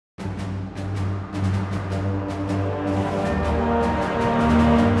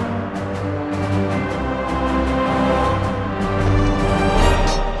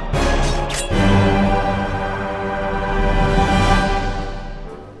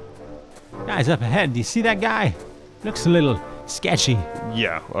Guys up ahead, do you see that guy? Looks a little sketchy.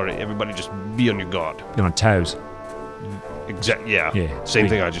 Yeah, alright, everybody just be on your guard. You're on toes. Yeah. Yeah, Same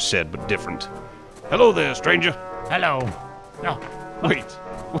thing I just said, but different. Hello there, stranger. Hello. Oh, Wait,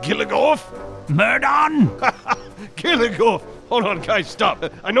 Killigoff? Mirdon! Killigoff! Hold on, guys, stop.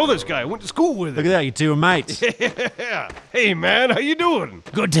 I know this guy. I went to school with Look him. at that, you two are mates. Yeah. Hey, man, how you doing?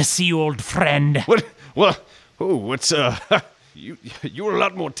 Good to see you, old friend. What? Well, what's, you were a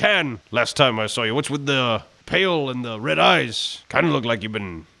lot more tan last time I saw you. What's with the pale and the red eyes? Kind of look like you've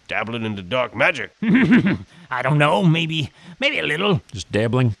been dabbling into dark magic. I don't know, maybe a little. Just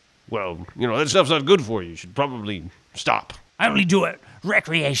dabbling. Well, that stuff's not good for you. You should probably stop. I only do it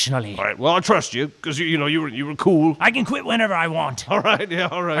recreationally. All right, well, I trust you, because, you were cool. I can quit whenever I want. All right, yeah,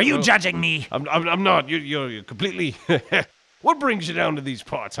 all right. Are you well, judging me? I'm not. You're completely... What brings you down to these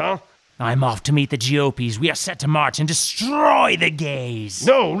parts, huh? I'm off to meet the GOPs. We are set to march and destroy the gays.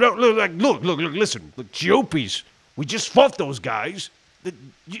 No, look, listen. Look, GOPs, we just fought those guys.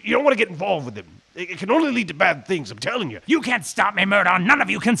 You don't want to get involved with them. It can only lead to bad things, I'm telling you. You can't stop me, Mirdon. None of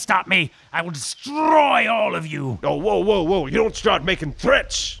you can stop me. I will destroy all of you. Oh, whoa. You don't start making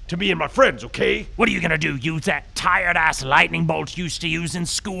threats to me and my friends, okay? What are you gonna do? Use that tired-ass lightning bolt you used to use in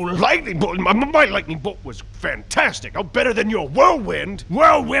school? Lightning bolt? My lightning bolt was fantastic. Oh, better than your whirlwind.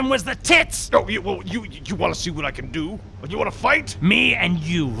 Whirlwind was the tits! Oh, you want to see what I can do? You want to fight? Me and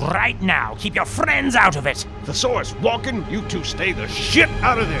you, right now. Keep your friends out of it. Thesaurus, Walken, you two stay the shit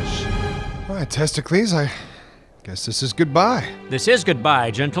out of this. All right, Testicles, I guess this is goodbye. This is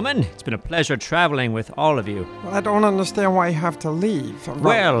goodbye, gentlemen. It's been a pleasure traveling with all of you. Well, I don't understand why you have to leave.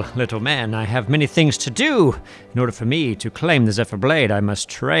 Well, little man, I have many things to do. In order for me to claim the Zephyr Blade, I must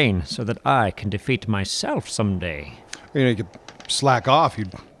train so that I can defeat myself someday. You could slack off. You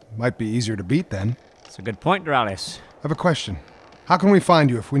might be easier to beat then. That's a good point, Doraleous. I have a question. How can we find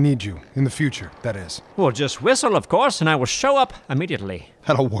you if we need you? In the future, that is. Well, just whistle, of course, and I will show up immediately.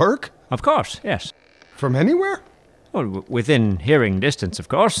 That'll work? Of course, yes. From anywhere? Well, within hearing distance, of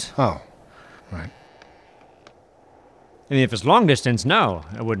course. Oh, right. I mean, if it's long distance, no,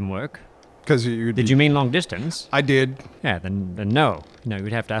 it wouldn't work. Because you... Did you mean long distance? I did. Yeah, then no.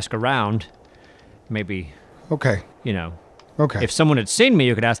 You'd have to ask around. Maybe, Okay. Okay. if someone had seen me,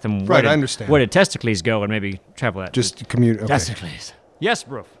 you could ask them, Right, I understand. where did Testicles go, and maybe travel that. Just commute. Okay. Testicles. Yes,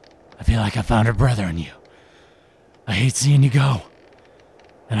 Broof. I feel like I found a brother in you. I hate seeing you go.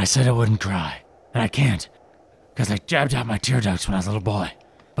 And I said I wouldn't cry. And I can't. Because I jabbed out my tear ducts when I was a little boy.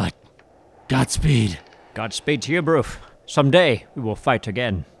 But, Godspeed. Godspeed to you, Broof. Someday, we will fight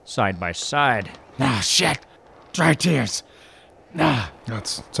again, side by side. Ah, shit. Dry tears. Ah,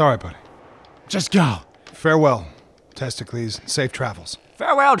 It's all right, buddy. just go. Farewell, Testicles. Safe travels.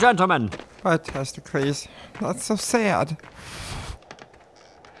 Farewell, gentlemen. Bye, Testicles. That's so sad.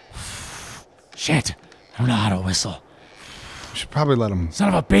 Shit. I don't know how to whistle. We should probably let him... Son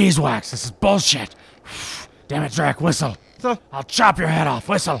of a beeswax. This is bullshit. Damn it, Drac. Whistle. I'll chop your head off.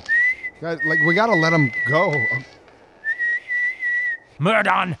 Whistle. we gotta let him go.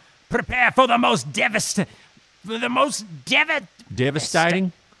 Mirdon, prepare for the most devastating...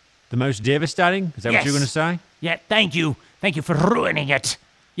 Devastating? The most devastating? Is that what you're going to say? Yeah, thank you. Thank you for ruining it.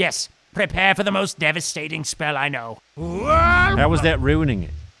 Yes, prepare for the most devastating spell I know. How was that ruining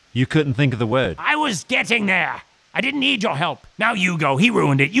it? You couldn't think of the word. I was getting there. I didn't need your help. Now you go. He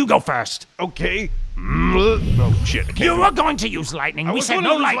ruined it. You go first. Okay. Oh, shit. I can't You do were it. going to use lightning. I We was said gonna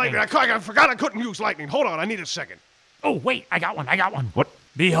no use lightning. I forgot I couldn't use lightning. Hold on, I need a second. Oh, wait. I got one. What?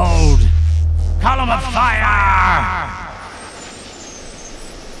 Behold. Column of fire.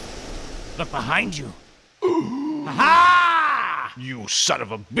 Look behind you. Ha! You son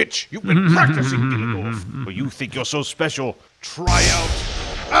of a bitch! You've been practicing, Gilligorf. But you think you're so special? Try out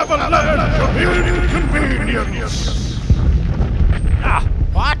Avalanche of Inconvenience!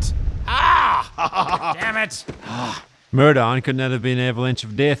 What? Ah! Damn it. Mirdon, couldn't that have been Avalanche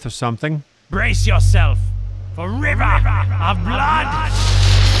of Death or something? Brace yourself for river of blood.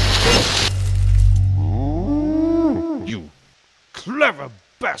 You clever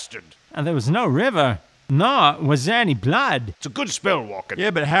bastard! And there was no river. No, was there any blood? It's a good spell, Walken.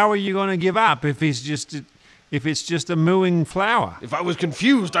 Yeah, but how are you going to give up if it's just a mooing flower? If I was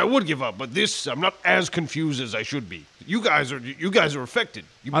confused, I would give up. But this, I'm not as confused as I should be. You guys are affected.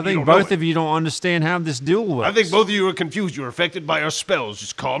 I think both of you don't understand how this duel works. I think both of you are confused. You're affected by our spells.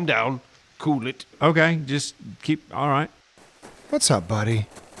 Just calm down, cool it. Okay, just keep. All right. What's up, buddy?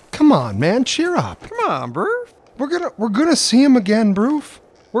 Come on, man. Cheer up. Come on, Broof. We're gonna see him again, Broof.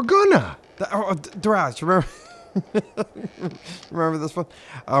 We're gonna. Draz, remember? Remember this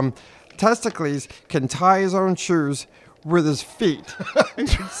one? Testicles can tie his own shoes with his feet.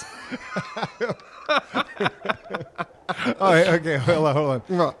 All right, okay, hold on.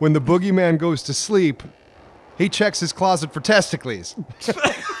 When the boogeyman goes to sleep, he checks his closet for testicles.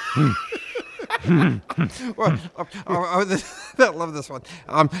 I love this one.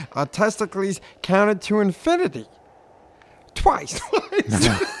 Testicles counted to infinity. Twice.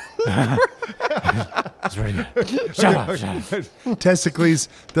 That's very good. Shut up. Testicles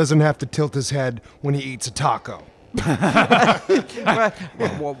doesn't have to tilt his head when he eats a taco. What?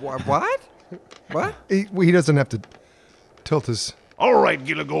 What? He doesn't have to tilt his... All right,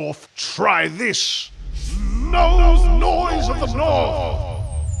 Gilligorth, try this. Noise of the North.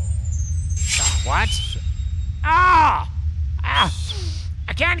 What? Ah!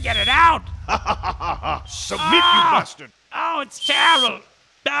 I can't get it out! Submit, you bastard. Oh, it's terrible!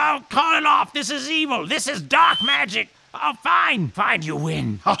 Oh, call it off! This is evil! This is dark magic! Oh, fine! Fine, you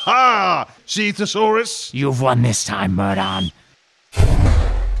win! Ha ha! See, Thesaurus? You've won this time, Mirdon.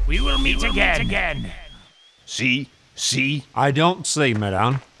 We will meet again. See? I don't see,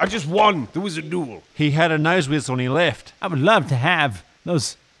 Mirdon. I just won. There was a duel. He had a nose whistle when he left. I would love to have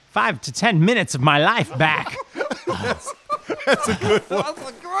those 5 to 10 minutes of my life back.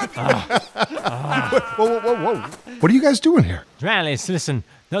 Whoa. What are you guys doing here? Doraleous, listen,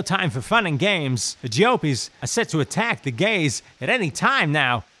 no time for fun and games. The Geopies are set to attack the gays at any time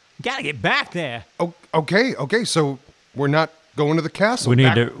now. Gotta get back there. Okay, so we're not going to the castle. We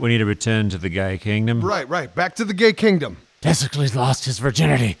need to return to the gay kingdom. Right, back to the gay kingdom. Testicles lost his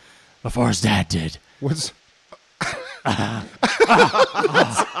virginity before his dad did. What's...